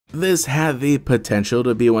This had the potential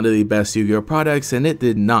to be one of the best Yu-Gi-Oh products, and it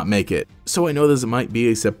did not make it. So I know this might be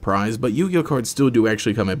a surprise, but Yu-Gi-Oh cards still do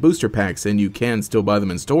actually come in booster packs, and you can still buy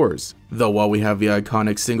them in stores. Though while we have the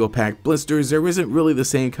iconic single pack blisters, there isn't really the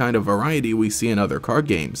same kind of variety we see in other card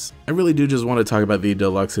games. I really do just want to talk about the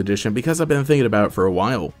Deluxe Edition because I've been thinking about it for a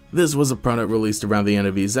while. This was a product released around the end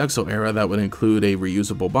of the Zexal era that would include a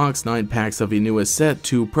reusable box, 9 packs of the newest set,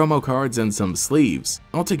 2 promo cards, and some sleeves.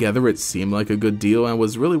 Altogether, it seemed like a good deal and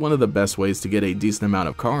was really one of the best ways to get a decent amount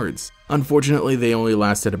of cards. Unfortunately, they only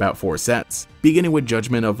lasted about 4 sets, beginning with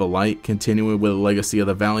Judgment of the Light, continuing with Legacy of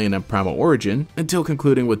the Valiant and Primal Origin, until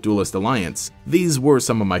concluding with Duelist Alliance. These were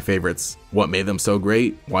some of my favorites. What made them so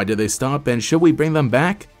great? Why did they stop? And should we bring them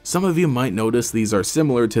back? Some of you might notice these are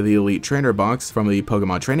similar to the Elite Trainer box from the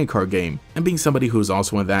Pokemon trading card game, and being somebody who's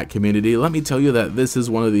also in that community, let me tell you that this is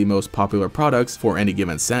one of the most popular products for any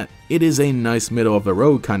given set. It is a nice middle of the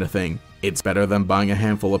road kind of thing. It's better than buying a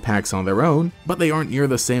handful of packs on their own, but they aren't near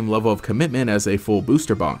the same level of commitment as a full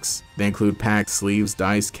booster box. They include packs, sleeves,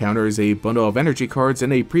 dice, counters, a bundle of energy cards,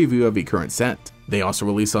 and a preview of the current set. They also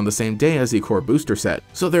release on the same day as the core booster set,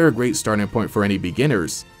 so they're a great starting point for any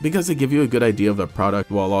beginners, because they give you a good idea of the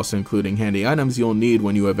product while also including handy items you'll need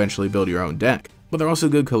when you eventually build your own deck. But they're also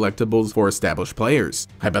good collectibles for established players.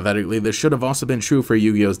 Hypothetically, this should have also been true for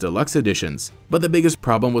Yu-Gi-Oh's Deluxe editions, but the biggest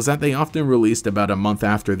problem was that they often released about a month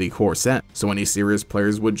after the core set, so any serious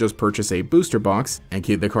players would just purchase a booster box and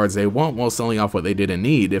keep the cards they want while selling off what they didn't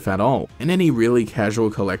need, if at all. And any really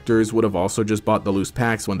casual collectors would have also just bought the loose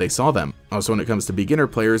packs when they saw them. Also, when it comes to beginner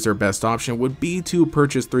players, their best option would be to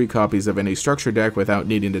purchase 3 copies of any structure deck without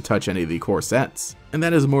needing to touch any of the core sets. And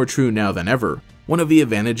that is more true now than ever. One of the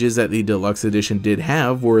advantages that the Deluxe Edition did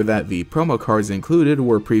have were that the promo cards included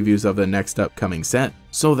were previews of the next upcoming set,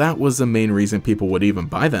 so that was the main reason people would even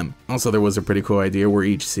buy them. Also, there was a pretty cool idea where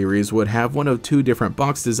each series would have one of 2 different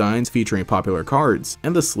box designs featuring popular cards,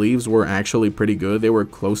 and the sleeves were actually pretty good. They were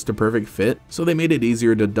close to perfect fit, so they made it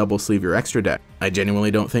easier to double sleeve your extra deck. I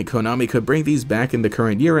genuinely don't think Konami could bring these back in the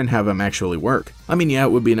current year and have them actually work. I mean, yeah,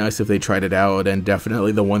 it would be nice if they tried it out, and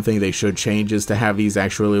definitely the one thing they should change is to have these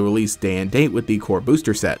actually released day and date with the core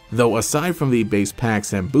booster set. Though aside from the base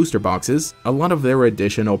packs and booster boxes, a lot of their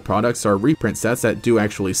additional products are reprint sets that do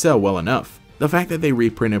actually sell well enough. The fact that they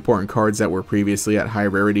reprint important cards that were previously at high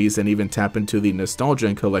rarities and even tap into the nostalgia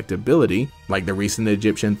and collectability, like the recent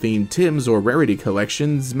Egyptian-themed Tims or rarity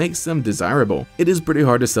collections, makes them desirable. It is pretty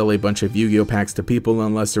hard to sell a bunch of Yu-Gi-Oh packs to people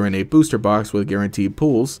unless they're in a booster box with guaranteed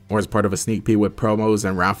pulls, or as part of a sneak peek with promos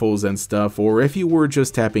and raffles and stuff, or if you were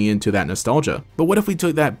just tapping into that nostalgia. But what if we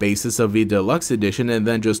took that basis of the Deluxe Edition and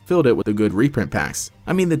then just filled it with the good reprint packs?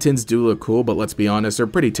 I mean, the tins do look cool, but let's be honest, they're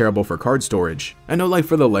pretty terrible for card storage. I know, like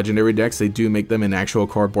for the legendary decks, they do make them in actual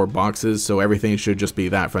cardboard boxes, so everything should just be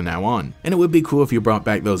that from now on. And it would be cool if you brought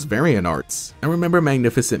back those variant arts. I remember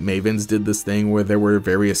Magnificent Mavens did this thing where there were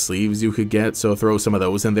various sleeves you could get, so throw some of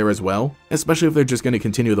those in there as well. Especially if they're just going to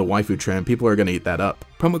continue the waifu trend, people are going to eat that up.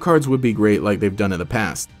 Promo cards would be great like they've done in the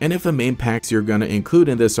past. And if the main packs you're going to include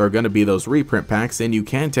in this are going to be those reprint packs, then you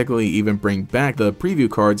can technically even bring back the preview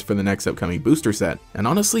cards for the next upcoming booster set. And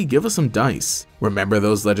honestly, give us some dice. Remember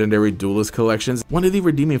those legendary Duelist collections? One of the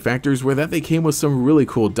redeeming factors were that they came with some really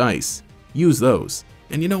cool dice. Use those.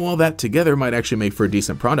 And you know, all that together might actually make for a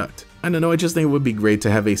decent product. I don't know, I just think it would be great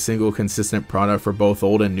to have a single consistent product for both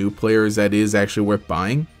old and new players that is actually worth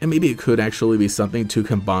buying. And maybe it could actually be something to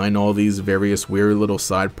combine all these various weird little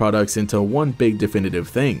side products into one big definitive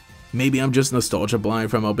thing. Maybe I'm just nostalgia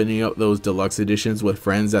blind from opening up those deluxe editions with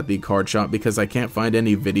friends at the card shop because I can't find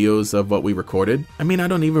any videos of what we recorded. I mean, I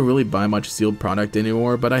don't even really buy much sealed product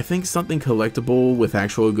anymore, but I think something collectible with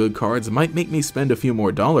actual good cards might make me spend a few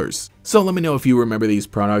more dollars. So let me know if you remember these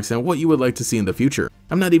products and what you would like to see in the future.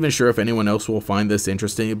 I'm not even sure if anyone else will find this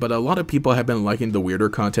interesting, but a lot of people have been liking the weirder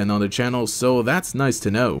content on the channel, so that's nice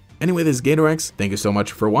to know. Anyway, this is GatorX, thank you so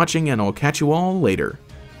much for watching, and I'll catch you all later.